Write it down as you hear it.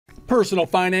Personal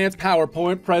Finance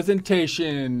PowerPoint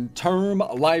presentation, term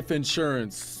life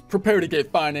insurance. Prepare to get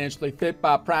financially fit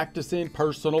by practicing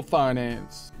personal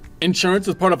finance. Insurance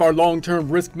is part of our long-term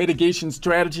risk mitigation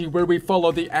strategy where we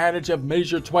follow the adage of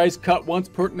measure twice, cut once,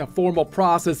 putting a formal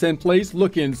process in place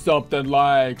looking something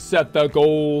like set the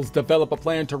goals, develop a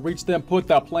plan to reach them, put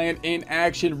the plan in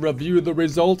action, review the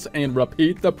results, and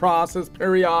repeat the process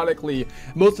periodically.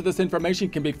 Most of this information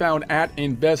can be found at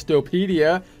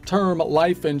Investopedia, term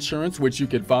life insurance, which you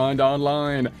can find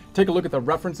online. Take a look at the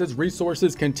references,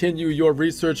 resources, continue your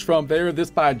research from there. This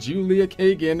by Julia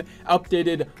Kagan,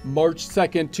 updated March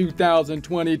 2nd,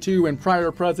 2022. In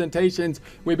prior presentations,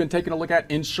 we've been taking a look at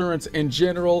insurance in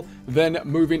general, then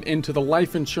moving into the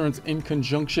life insurance in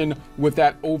conjunction with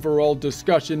that overall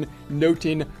discussion,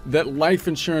 noting that life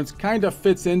insurance kind of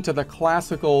fits into the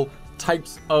classical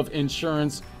types of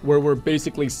insurance where we're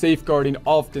basically safeguarding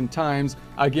oftentimes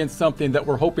against something that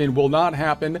we're hoping will not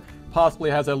happen, possibly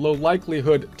has a low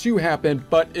likelihood to happen,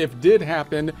 but if did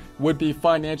happen would be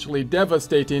financially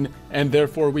devastating, and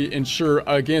therefore we insure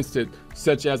against it,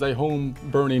 such as a home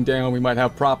burning down, we might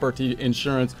have property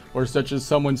insurance, or such as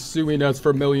someone suing us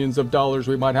for millions of dollars,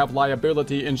 we might have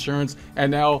liability insurance,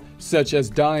 and now such as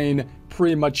dying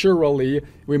prematurely,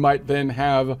 we might then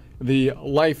have the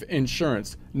life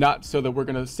insurance. Not so that we're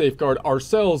going to safeguard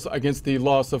ourselves against the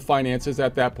loss of finances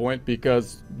at that point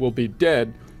because we'll be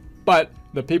dead, but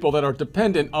the people that are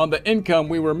dependent on the income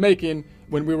we were making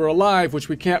when we were alive, which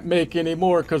we can't make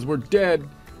anymore because we're dead,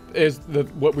 is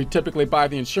what we typically buy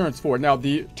the insurance for. Now,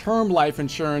 the term life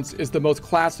insurance is the most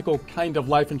classical kind of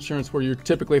life insurance where you're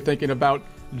typically thinking about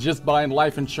just buying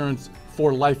life insurance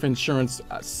for life insurance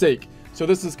sake. So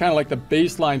this is kind of like the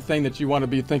baseline thing that you want to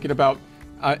be thinking about.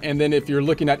 And then if you're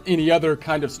looking at any other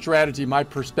kind of strategy, my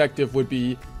perspective would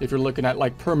be, if you're looking at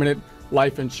like permanent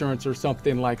life insurance or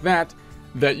something like that,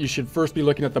 that you should first be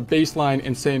looking at the baseline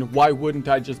and saying, why wouldn't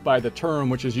I just buy the term,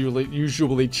 which is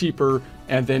usually cheaper,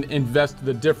 and then invest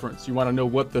the difference? You want to know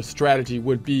what the strategy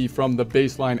would be from the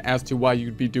baseline as to why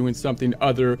you'd be doing something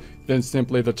other than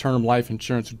simply the term life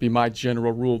insurance would be my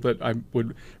general rule that I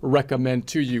would recommend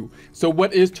to you. So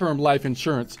what is term life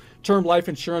insurance? Term life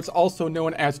insurance, also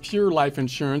known as pure life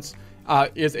insurance,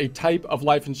 is a type of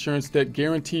life insurance that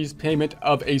guarantees payment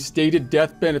of a stated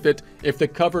death benefit if the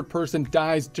covered person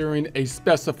dies during a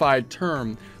specified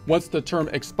term. Once the term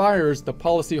expires, the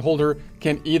policyholder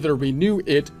can either renew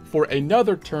it for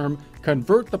another term,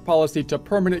 convert the policy to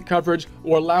permanent coverage,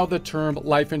 or allow the term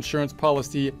life insurance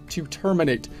policy to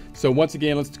terminate. So once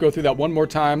again, let's go through that one more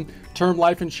time. Term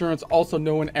life insurance, also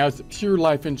known as pure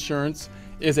life insurance,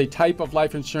 is a type of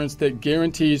life insurance that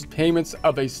guarantees payments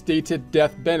of a stated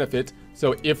death benefit.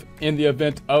 So if in the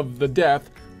event of the death,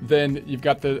 then you've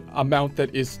got the amount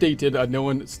that is stated, a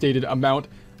known stated amount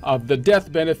of the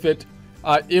death benefit.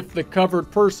 If the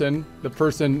covered person, the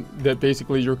person that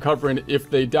basically you're covering if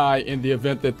they die in the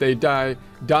event that they die,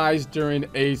 dies during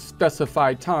a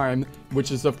specified time,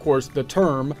 which is of course the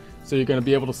term. So you're going to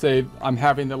be able to say, I'm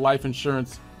having the life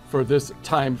insurance for this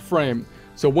time frame.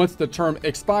 So once the term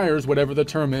expires, whatever the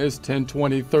term is, 10,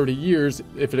 20, 30 years,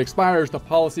 if it expires, the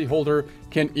policyholder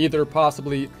can either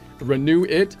possibly renew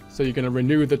it, so you're going to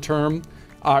renew the term,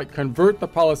 convert the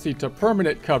policy to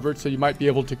permanent coverage, so you might be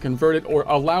able to convert it, or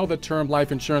allow the term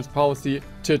life insurance policy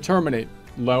to terminate,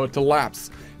 allow it to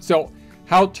lapse. So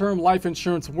how term life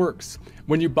insurance works.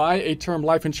 When you buy a term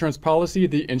life insurance policy,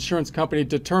 the insurance company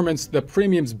determines the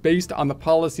premiums based on the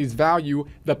policy's value,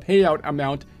 the payout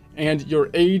amount, and your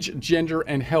age, gender,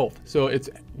 and health. So it's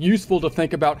useful to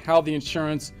think about how the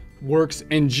insurance works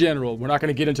in general. We're not going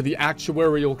to get into the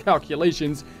actuarial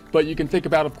calculations, but you can think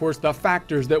about, of course, the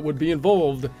factors that would be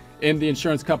involved in the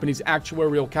insurance company's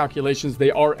actuarial calculations.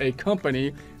 They are a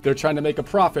company. They're trying to make a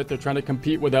profit. They're trying to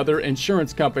compete with other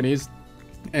insurance companies.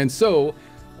 And so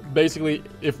basically,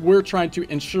 if we're trying to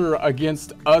insure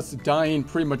against us dying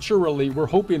prematurely, we're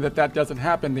hoping that that doesn't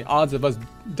happen. The odds of us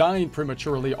dying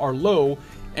prematurely are low,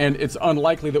 and it's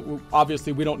unlikely that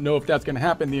obviously we don't know if that's going to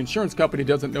happen. The insurance company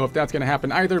doesn't know if that's going to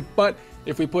happen either. But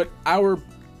if we put our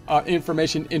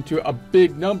information into a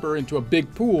big number, into a big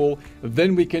pool,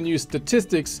 then we can use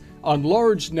statistics on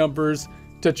large numbers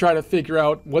to try to figure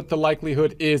out what the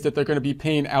likelihood is that they're going to be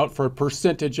paying out for a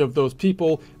percentage of those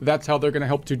people. That's how they're going to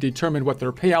help to determine what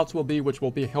their payouts will be, which will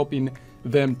be helping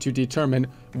them to determine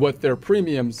what their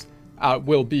premiums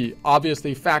will be.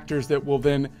 Obviously, factors that will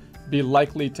then be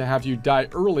likely to have you die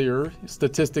earlier,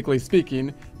 statistically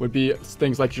speaking, would be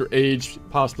things like your age,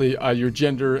 possibly your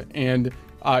gender, and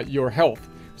your health.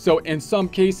 So in some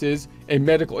cases, a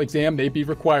medical exam may be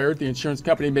required. The insurance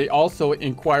company may also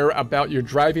inquire about your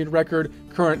driving record,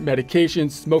 current medications,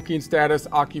 smoking status,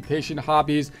 occupation,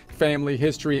 hobbies, family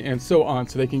history, and so on.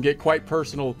 So they can get quite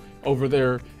personal over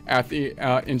there at the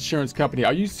insurance company.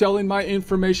 Are you selling my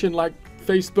information like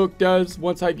Facebook does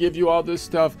once I give you all this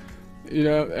stuff? You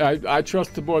know, I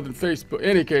trust it more than Facebook.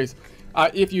 In any case,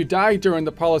 if you die during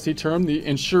the policy term, the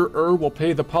insurer will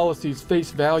pay the policy's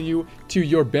face value to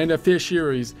your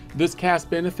beneficiaries. This cash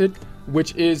benefit,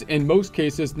 which is in most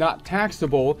cases not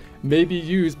taxable, may be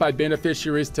used by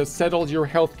beneficiaries to settle your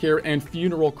healthcare and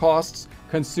funeral costs,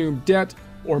 consume debt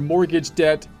or mortgage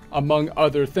debt, among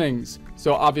other things.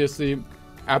 So obviously,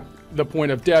 at the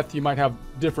point of death, you might have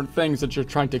different things that you're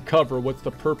trying to cover. What's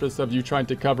the purpose of you trying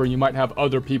to cover? You might have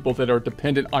other people that are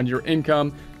dependent on your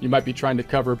income. You might be trying to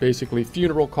cover basically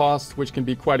funeral costs, which can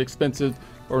be quite expensive,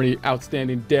 or any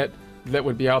outstanding debt that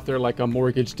would be out there, like a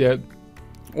mortgage debt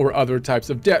or other types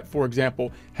of debt, for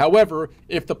example. However,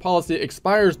 if the policy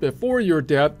expires before your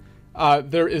death,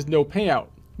 there is no payout,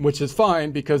 which is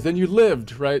fine because then you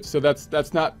lived, right? So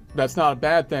that's not a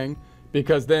bad thing,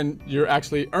 because then you're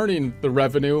actually earning the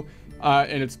revenue,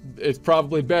 and it's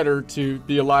probably better to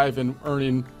be alive and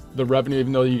earning the revenue,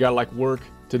 even though you got to like work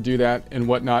to do that and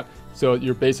whatnot. So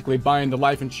you're basically buying the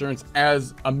life insurance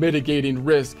as a mitigating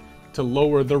risk to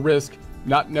lower the risk,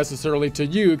 not necessarily to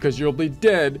you because you'll be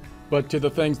dead, but to the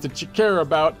things that you care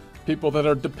about, people that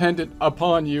are dependent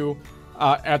upon you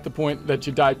at the point that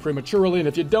you die prematurely. And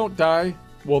if you don't die,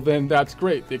 well, then that's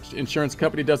great. The insurance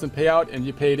company doesn't pay out and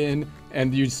you paid in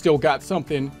and you still got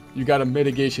something. You got a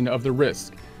mitigation of the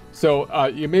risk. So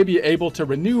you may be able to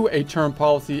renew a term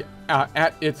policy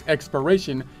at its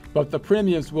expiration, but the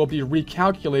premiums will be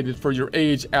recalculated for your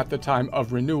age at the time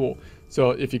of renewal.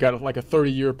 So if you got like a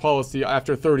 30-year policy,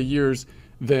 after 30 years,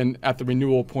 then at the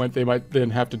renewal point, they might then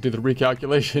have to do the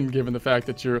recalculation given the fact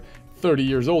that you're 30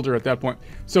 years older at that point.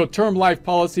 So term life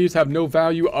policies have no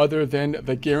value other than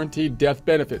the guaranteed death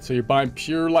benefit. So you're buying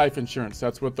pure life insurance.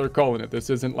 That's what they're calling it.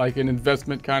 This isn't like an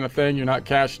investment kind of thing. You're not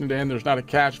cashing it in. There's not a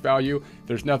cash value.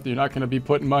 There's nothing. You're not going to be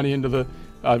putting money into the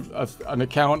an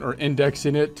account or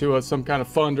indexing it to some kind of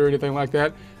fund or anything like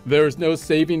that. There is no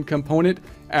saving component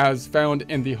as found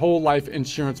in the whole life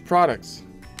insurance products.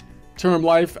 Term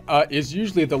life is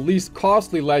usually the least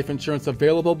costly life insurance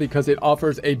available because it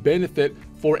offers a benefit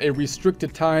for a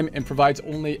restricted time and provides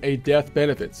only a death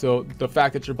benefit. So the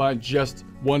fact that you're buying just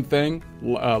one thing,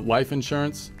 life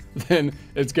insurance, then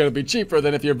it's going to be cheaper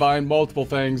than if you're buying multiple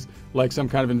things like some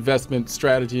kind of investment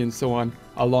strategy and so on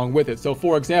along with it. So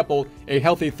for example, a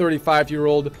healthy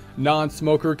 35-year-old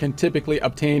non-smoker can typically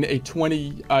obtain a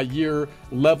 20-year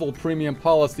level premium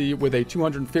policy with a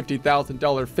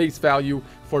 $250,000 face value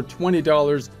for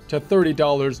 $20 to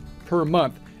 $30 per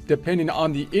month. Depending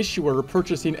on the issuer,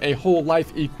 purchasing a whole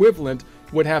life equivalent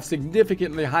would have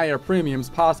significantly higher premiums,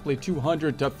 possibly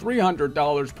 $200 to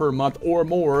 $300 per month or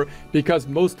more, because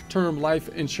most term life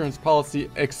insurance policies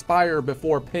expire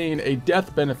before paying a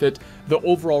death benefit. The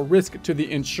overall risk to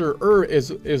the insurer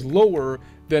is lower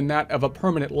than that of a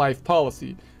permanent life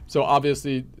policy. So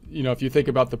obviously, you know, if you think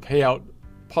about the payout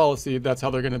policy, that's how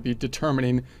they're going to be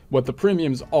determining what the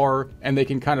premiums are, and they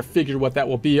can kind of figure what that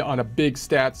will be on a big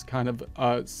stats kind of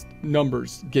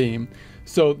numbers game.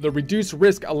 So the reduced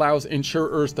risk allows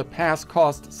insurers to pass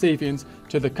cost savings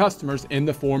to the customers in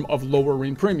the form of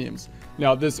lowering premiums.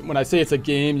 Now this, when I say it's a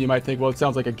game, you might think, well, it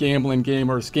sounds like a gambling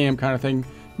game or a scam kind of thing.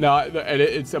 No,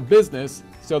 it's a business,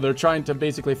 so they're trying to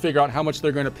basically figure out how much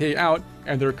they're going to pay out,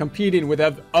 and they're competing with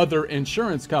other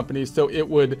insurance companies, so it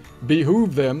would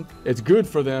behoove them, it's good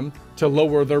for them to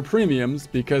lower their premiums,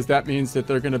 because that means that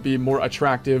they're going to be more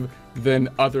attractive than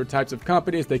other types of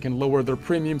companies. They can lower their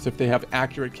premiums if they have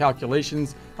accurate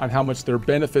calculations on how much their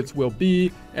benefits will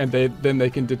be, and then they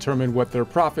can determine what their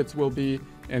profits will be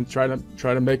and try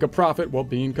to make a profit while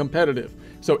being competitive.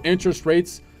 So interest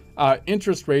rates,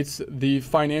 the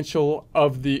financial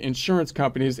of the insurance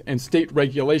companies, and state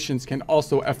regulations can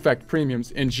also affect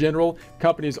premiums. In general,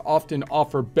 companies often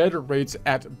offer better rates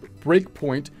at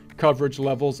breakpoint coverage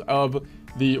levels of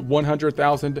the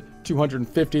 $100,000,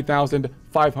 $250,000,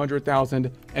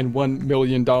 $500,000, and $1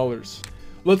 million.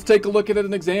 Let's take a look at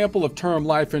an example of term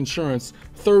life insurance.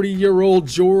 30-year-old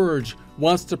George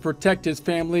wants to protect his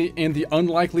family in the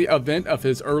unlikely event of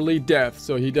his early death.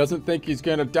 So he doesn't think he's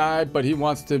going to die, but he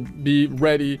wants to be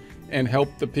ready and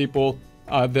help the people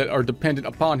that are dependent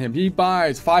upon him. He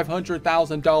buys $500,000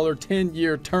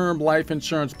 10-year term life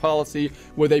insurance policy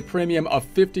with a premium of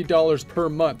 $50 per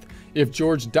month. If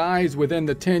George dies within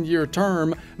the 10-year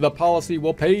term, the policy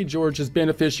will pay George's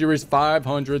beneficiaries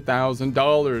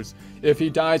 $500,000. If he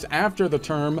dies after the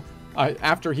term,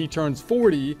 after he turns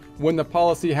 40, when the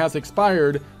policy has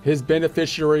expired, his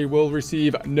beneficiary will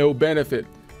receive no benefit.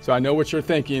 So I know what you're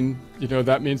thinking, you know,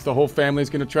 that means the whole family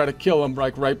is going to try to kill him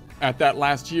like right at that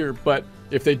last year. But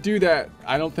if they do that,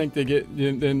 I don't think they get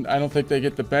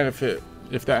the benefit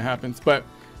if that happens. But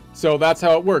so that's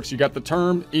how it works. You got the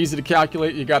term, easy to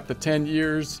calculate. You got the 10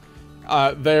 years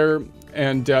there,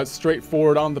 and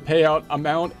straightforward on the payout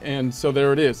amount. And so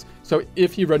there it is. So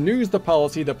if he renews the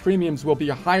policy, the premiums will be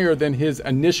higher than his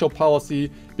initial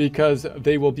policy because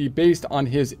they will be based on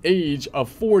his age of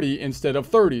 40 instead of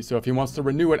 30. So if he wants to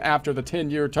renew it after the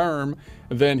 10-year term,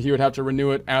 then he would have to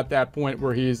renew it at that point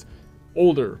where he's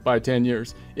older by 10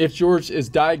 years. If George is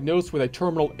diagnosed with a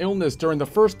terminal illness during the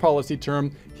first policy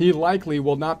term, he likely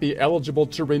will not be eligible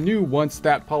to renew once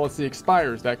that policy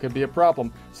expires. That could be a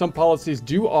problem. Some policies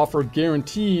do offer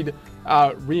guaranteed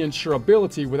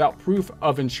reinsurability without proof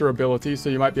of insurability, so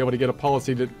you might be able to get a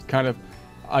policy that kind of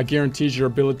guarantees your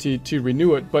ability to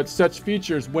renew it, but such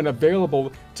features, when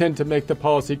available, tend to make the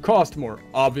policy cost more.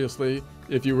 Obviously,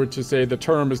 if you were to say the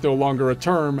term is no longer a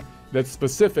term that's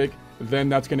specific, then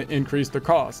that's going to increase the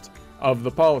cost of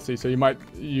the policy. So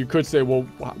you could say, well,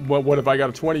 what if I got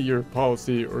a 20-year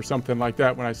policy or something like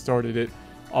that when I started it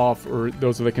off, or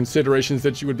those are the considerations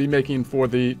that you would be making for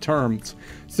the terms.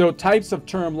 So types of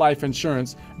term life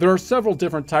insurance. There are several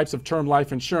different types of term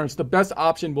life insurance. The best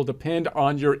option will depend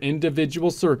on your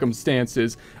individual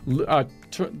circumstances.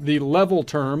 The level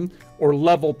term or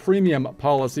level premium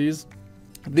policies,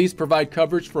 these provide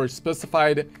coverage for a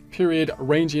specified period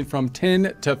ranging from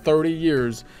 10 to 30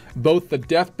 years. Both the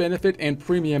death benefit and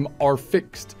premium are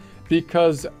fixed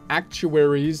because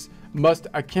actuaries must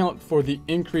account for the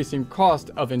increasing cost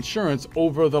of insurance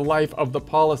over the life of the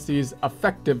policy's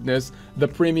effectiveness. The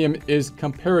premium is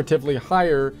comparatively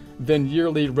higher than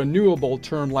yearly renewable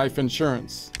term life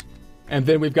insurance. And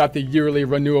then we've got the yearly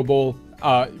renewable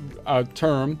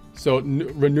term. So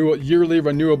yearly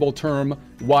renewable term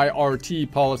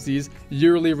YRT policies.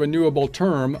 Yearly renewable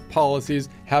term policies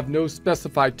have no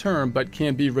specified term but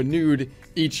can be renewed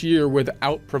each year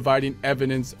without providing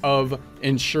evidence of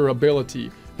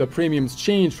insurability. The premiums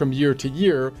change from year to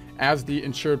year. As the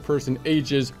insured person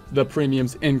ages, the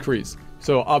premiums increase.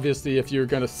 So obviously, if you're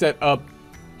going to set up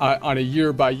on a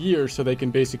year by year so they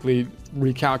can basically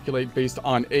recalculate based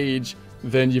on age,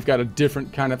 then you've got a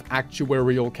different kind of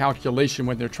actuarial calculation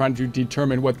when they're trying to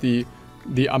determine what the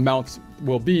amounts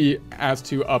will be, as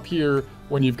to up here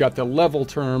when you've got the level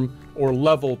term or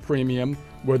level premium,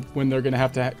 when they're going to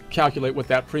have to calculate what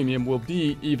that premium will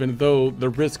be, even though the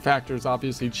risk factors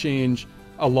obviously change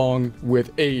along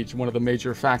with age, one of the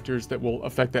major factors that will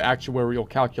affect the actuarial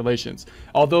calculations.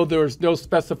 Although there's no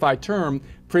specified term,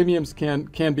 premiums can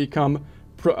become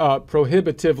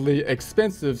prohibitively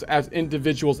expensive as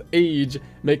individuals age,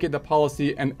 making the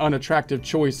policy an unattractive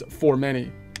choice for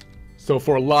many. So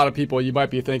for a lot of people, you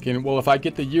might be thinking, well, if I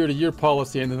get the year-to-year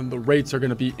policy and then the rates are going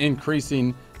to be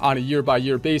increasing on a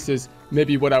year-by-year basis,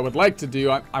 maybe what I would like to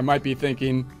do, I might be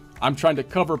thinking, I'm trying to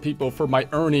cover people for my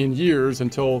earning years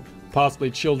until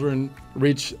possibly children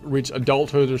reach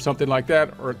adulthood or something like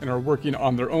that, and are working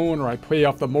on their own, or I pay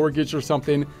off the mortgage or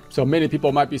something. So many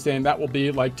people might be saying that will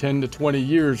be like 10 to 20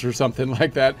 years or something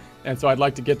like that. And so I'd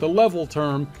like to get the level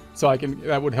term so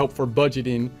that would help for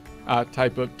budgeting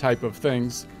type of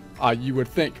things, you would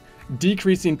think.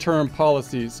 Decreasing term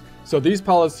policies. So these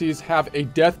policies have a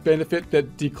death benefit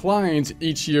that declines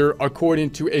each year according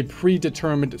to a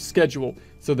predetermined schedule.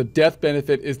 So the death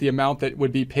benefit is the amount that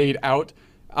would be paid out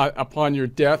upon your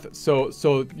death. So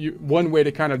one way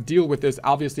to kind of deal with this,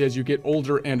 obviously, as you get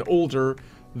older and older,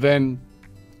 then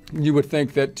you would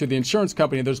think that to the insurance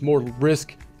company, there's more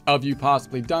risk of you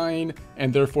possibly dying,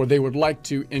 and therefore they would like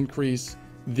to increase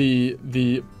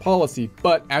the policy.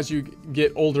 But as you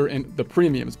get older, and the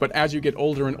premiums, but as you get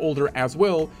older and older as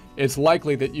well, it's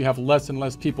likely that you have less and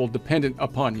less people dependent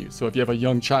upon you. So if you have a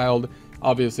young child,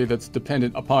 obviously that's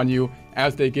dependent upon you,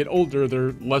 as they get older,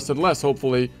 they're less and less,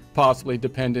 hopefully, possibly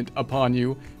dependent upon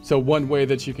you. So one way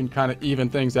that you can kind of even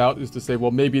things out is to say,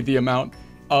 well, maybe the amount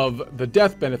of the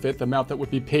death benefit, the amount that would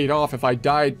be paid off if I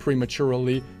died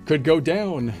prematurely, could go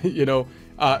down,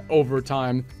 over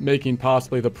time, making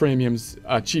possibly the premiums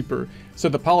cheaper. So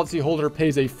the policyholder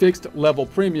pays a fixed level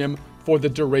premium for the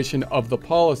duration of the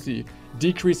policy.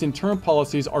 Decreasing term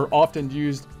policies are often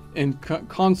used in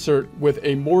concert with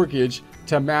a mortgage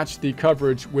to match the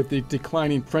coverage with the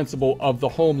declining principal of the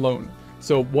home loan.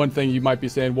 So one thing you might be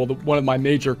saying, well, one of my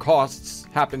major costs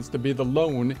happens to be the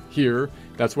loan here.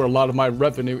 That's where a lot of my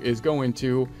revenue is going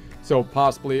to. So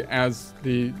possibly as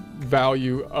the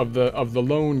value of the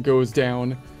loan goes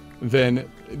down, then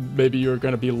maybe you're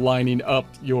going to be lining up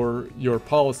your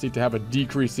policy to have a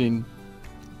decreasing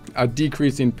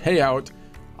payout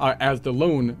as the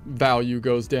loan value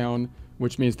goes down,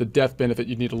 which means the death benefit,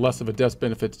 you need less of a death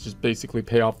benefit to just basically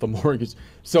pay off the mortgage.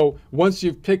 So once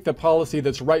you've picked the policy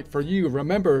that's right for you,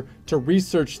 remember to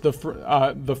research the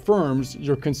firms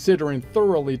you're considering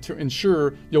thoroughly to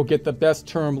ensure you'll get the best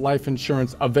term life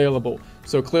insurance available.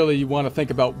 So clearly you want to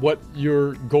think about what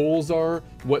your goals are,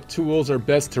 what tools are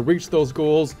best to reach those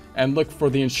goals, and look for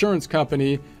the insurance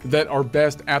company that are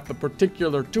best at the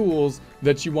particular tools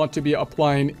that you want to be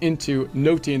applying into,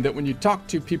 noting that when you talk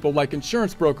to people like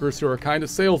insurance brokers who are kind of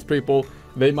salespeople,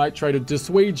 they might try to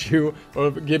dissuade you or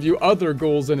give you other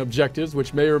goals and objectives,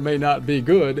 which may or may not be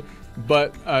good,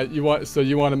 but you want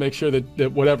to make sure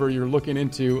that whatever you're looking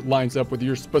into lines up with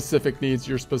your specific needs,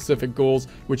 your specific goals,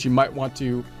 which you might want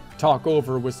to talk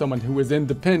over with someone who is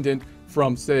independent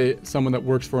from, say, someone that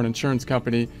works for an insurance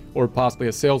company or possibly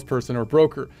a salesperson or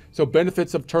broker. So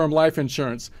benefits of term life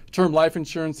insurance. Term life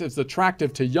insurance is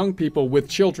attractive to young people with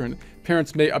children.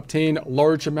 Parents may obtain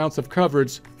large amounts of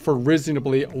coverage for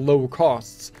reasonably low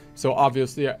costs. So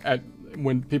obviously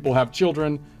when people have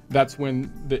children, that's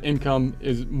when the income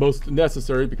is most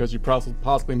necessary, because you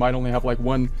possibly might only have like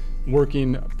one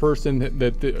working person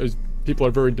that people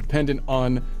are very dependent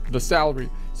on the salary.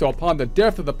 So upon the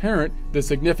death of the parent, the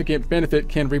significant benefit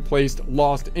can replace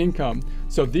lost income.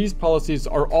 So these policies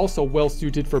are also well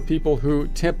suited for people who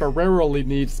temporarily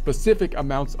need specific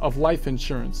amounts of life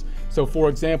insurance. So for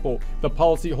example, the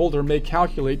policyholder may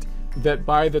calculate that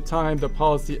by the time the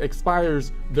policy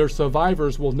expires, their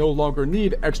survivors will no longer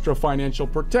need extra financial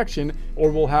protection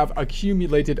or will have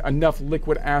accumulated enough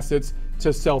liquid assets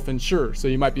to self-insure. So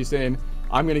you might be saying,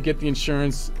 I'm going to get the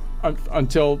insurance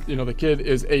until the kid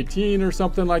is 18 or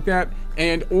something like that,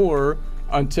 and or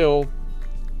until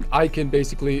I can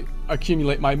basically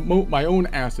accumulate my own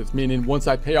assets, meaning once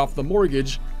I pay off the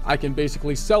mortgage, I can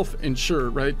basically self-insure,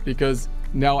 right? Because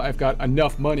now I've got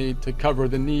enough money to cover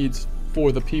the needs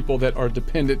for the people that are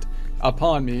dependent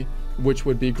upon me, which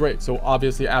would be great. So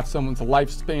obviously, as someone's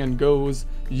lifespan goes,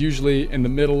 usually in the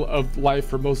middle of life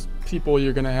for most people,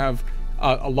 you're going to have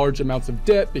a large amounts of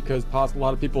debt, because a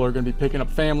lot of people are going to be picking up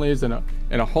families and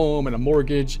a home and a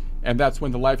mortgage, and that's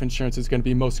when the life insurance is going to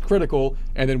be most critical.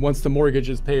 And then once the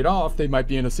mortgage is paid off, they might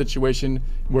be in a situation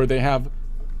where they have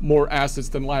more assets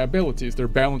than liabilities. Their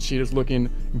balance sheet is looking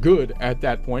good at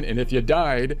that point, and if you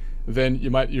died, then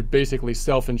you're basically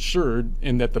self-insured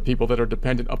in that the people that are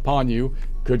dependent upon you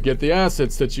could get the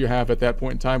assets that you have at that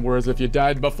point in time. Whereas if you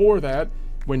died before that,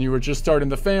 when you were just starting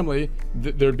the family,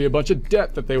 there'd be a bunch of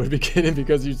debt that they would be getting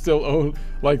because you still own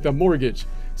like the mortgage.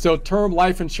 So term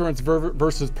life insurance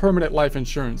versus permanent life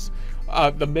insurance.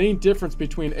 The main difference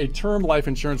between a term life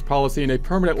insurance policy and a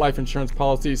permanent life insurance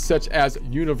policy, such as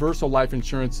universal life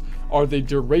insurance, are the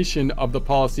duration of the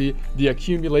policy, the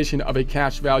accumulation of a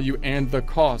cash value, and the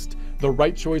cost. The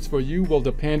right choice for you will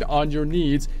depend on your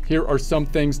needs. Here are some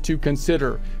things to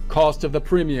consider. Cost of the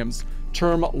premiums.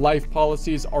 Term life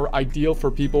policies are ideal for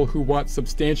people who want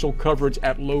substantial coverage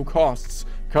at low costs.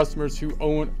 Customers who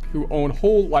own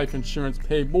whole life insurance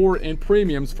pay more in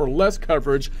premiums for less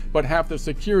coverage, but have the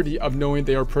security of knowing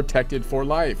they are protected for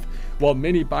life. While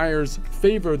many buyers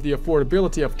favor the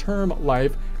affordability of term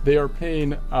life, they are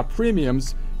paying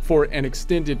premiums for an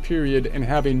extended period, and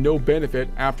having no benefit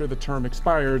after the term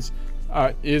expires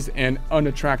is an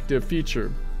unattractive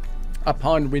feature.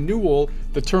 Upon renewal,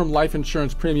 the term life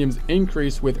insurance premiums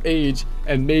increase with age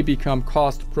and may become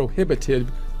cost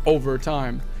prohibitive over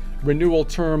time. Renewal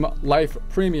term life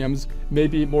premiums may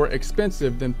be more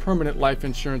expensive than permanent life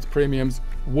insurance premiums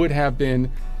would have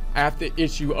been at the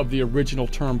issue of the original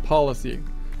term policy.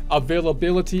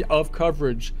 Availability of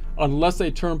coverage. Unless a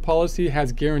term policy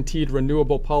has guaranteed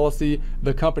renewable policy,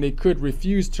 the company could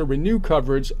refuse to renew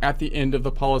coverage at the end of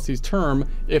the policy's term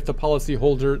if the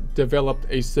policyholder developed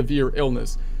a severe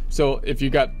illness. So if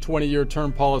you got 20-year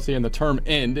term policy and the term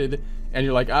ended, and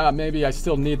you're like, maybe I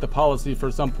still need the policy for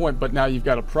some point, but now you've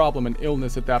got a problem, an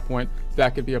illness at that point,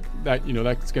 that could be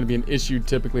that's going to be an issue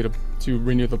typically to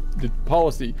renew the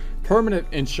policy. Permanent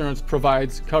insurance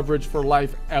provides coverage for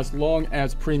life as long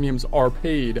as premiums are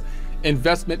paid.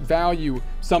 Investment value.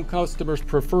 Some customers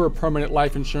prefer permanent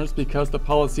life insurance because the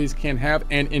policies can have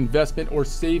an investment or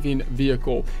saving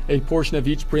vehicle. A portion of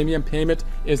each premium payment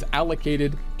is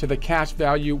allocated to the cash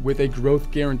value with a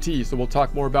growth guarantee. So we'll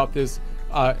talk more about this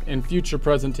in future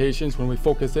presentations when we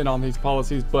focus in on these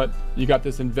policies, but you got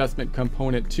this investment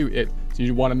component to it. So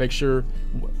you want to make sure,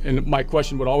 and my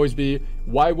question would always be,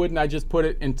 why wouldn't I just put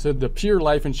it into the pure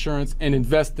life insurance and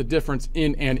invest the difference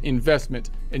in an investment?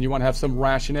 And you want to have some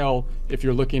rationale if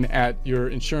you're looking at your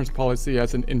insurance policy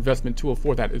as an investment tool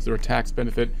for that. Is there a tax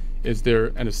benefit? Is there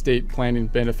an estate planning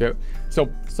benefit?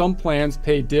 So some plans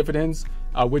pay dividends,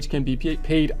 which can be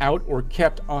paid out or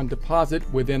kept on deposit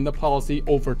within the policy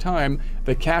over time.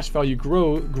 The cash value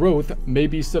growth may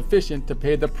be sufficient to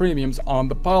pay the premiums on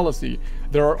the policy.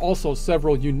 There are also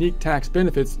several unique tax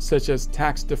benefits, such as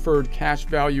tax-deferred cash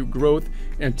value growth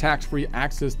and tax-free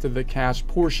access to the cash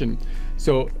portion.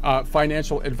 So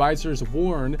financial advisors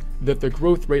warn that the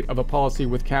growth rate of a policy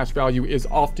with cash value is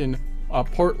often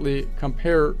partly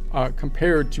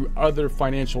compared to other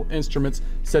financial instruments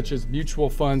such as mutual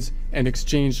funds and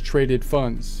exchange traded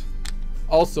funds.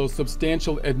 Also,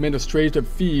 substantial administrative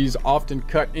fees often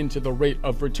cut into the rate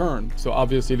of return. So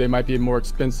obviously they might be more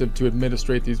expensive to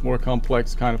administrate these more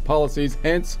complex kind of policies.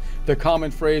 Hence the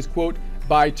common phrase, quote,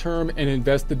 buy term and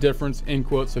invest the difference, end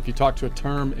quote. So if you talk to a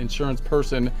term insurance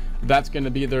person, that's going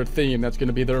to be their theme. That's going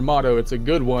to be their motto. It's a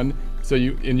good one. So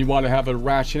you want to have a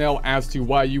rationale as to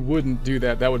why you wouldn't do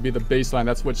that. That would be the baseline.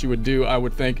 That's what you would do, I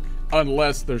would think,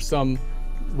 unless there's some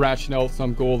rationale,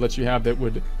 some goal that you have that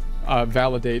would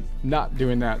validate not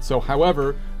doing that. So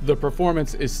however, the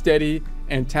performance is steady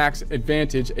and tax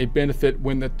advantage a benefit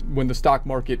when the stock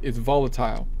market is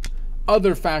volatile.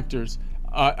 Other factors.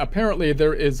 Apparently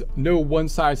there is no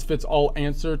one-size-fits-all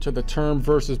answer to the term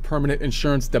versus permanent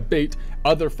insurance debate.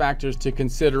 Other factors to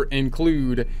consider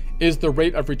include: is the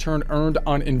rate of return earned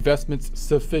on investments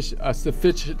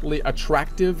sufficiently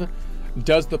attractive?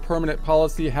 Does the permanent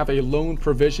policy have a loan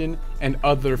provision and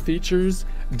other features?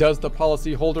 Does the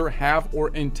policyholder have or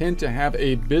intend to have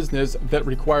a business that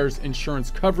requires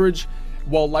insurance coverage?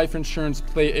 Will life insurance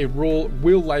play a role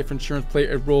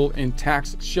in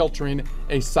tax sheltering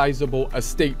a sizable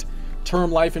estate?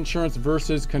 Term life insurance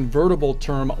versus convertible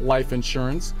term life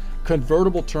insurance.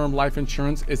 Convertible term life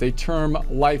insurance is a term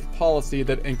life policy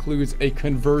that includes a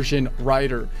conversion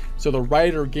rider. So the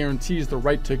rider guarantees the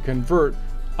right to convert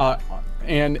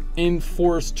an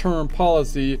in-force term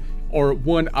policy or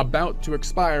one about to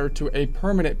expire to a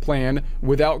permanent plan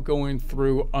without going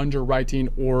through underwriting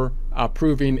or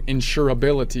proving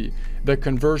insurability. The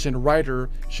conversion rider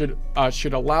should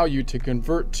allow you to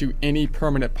convert to any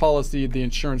permanent policy the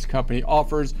insurance company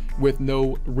offers with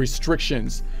no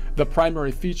restrictions. The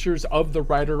primary features of the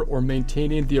rider or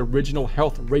maintaining the original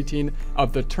health rating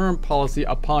of the term policy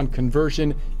upon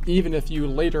conversion, even if you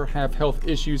later have health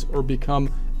issues or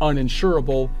become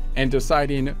uninsurable, and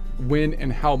deciding when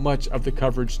and how much of the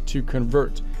coverage to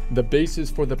convert. The basis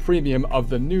for the premium of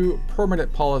the new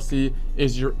permanent policy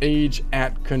is your age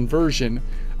at conversion.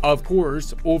 Of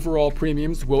course, overall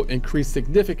premiums will increase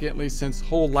significantly since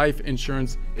whole life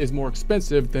insurance is more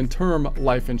expensive than term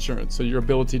life insurance. So your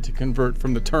ability to convert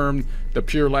from the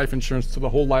pure life insurance to the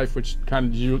whole life, which kind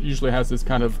of usually has this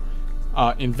kind of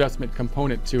investment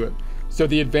component to it. So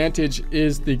the advantage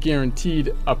is the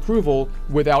guaranteed approval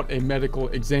without a medical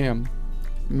exam.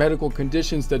 Medical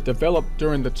conditions that develop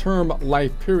during the term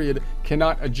life period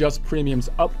cannot adjust premiums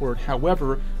upward.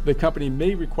 However, the company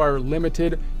may require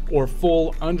limited or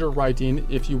full underwriting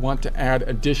if you want to add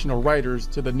additional riders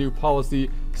to the new policy,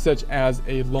 such as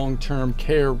a long-term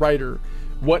care rider.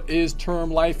 What is term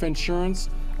life insurance?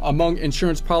 Among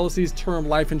insurance policies, term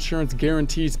life insurance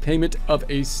guarantees payment of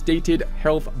a stated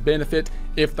health benefit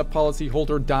if the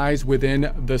policyholder dies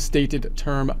within the stated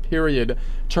term period.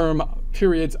 Term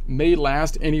periods may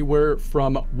last anywhere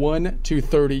from 1 to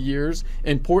 30 years.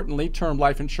 Importantly, term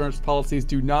life insurance policies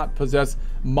do not possess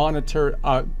monetary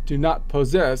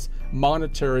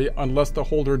unless the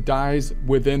holder dies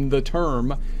within the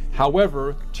term.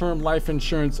 However, term life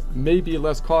insurance may be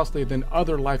less costly than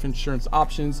other life insurance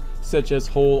options, such as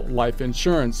whole life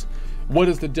insurance. What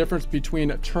is the difference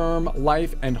between term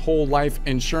life and whole life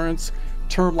insurance?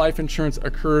 Term life insurance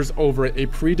occurs over a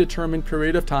predetermined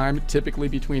period of time, typically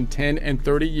between 10 and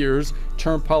 30 years.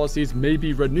 Term policies may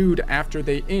be renewed after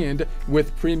they end,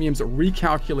 with premiums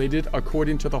recalculated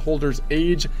according to the holder's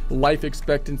age, life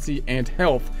expectancy, and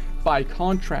health. By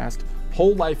contrast,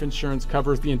 whole life insurance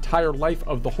covers the entire life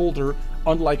of the holder.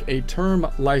 Unlike a term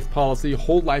life policy,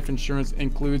 whole life insurance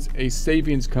includes a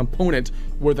savings component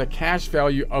where the cash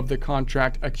value of the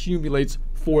contract accumulates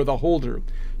for the holder.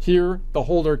 Here, the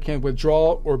holder can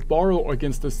withdraw or borrow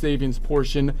against the savings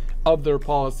portion of their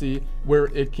policy, where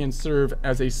it can serve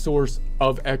as a source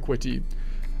of equity.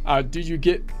 Do you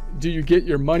get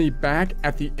your money back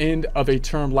at the end of a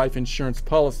term life insurance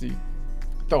policy?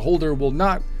 The holder will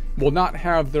not will not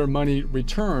have their money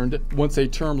returned once a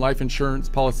term life insurance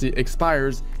policy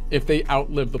expires if they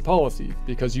outlive the policy,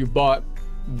 because you bought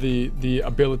the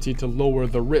ability to lower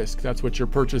the risk. That's what you're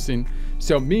purchasing.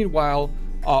 So meanwhile,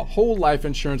 whole life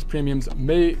insurance premiums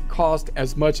may cost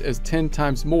as much as 10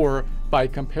 times more by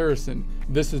comparison.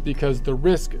 This is because the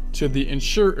risk to the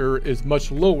insurer is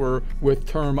much lower with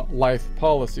term life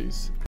policies.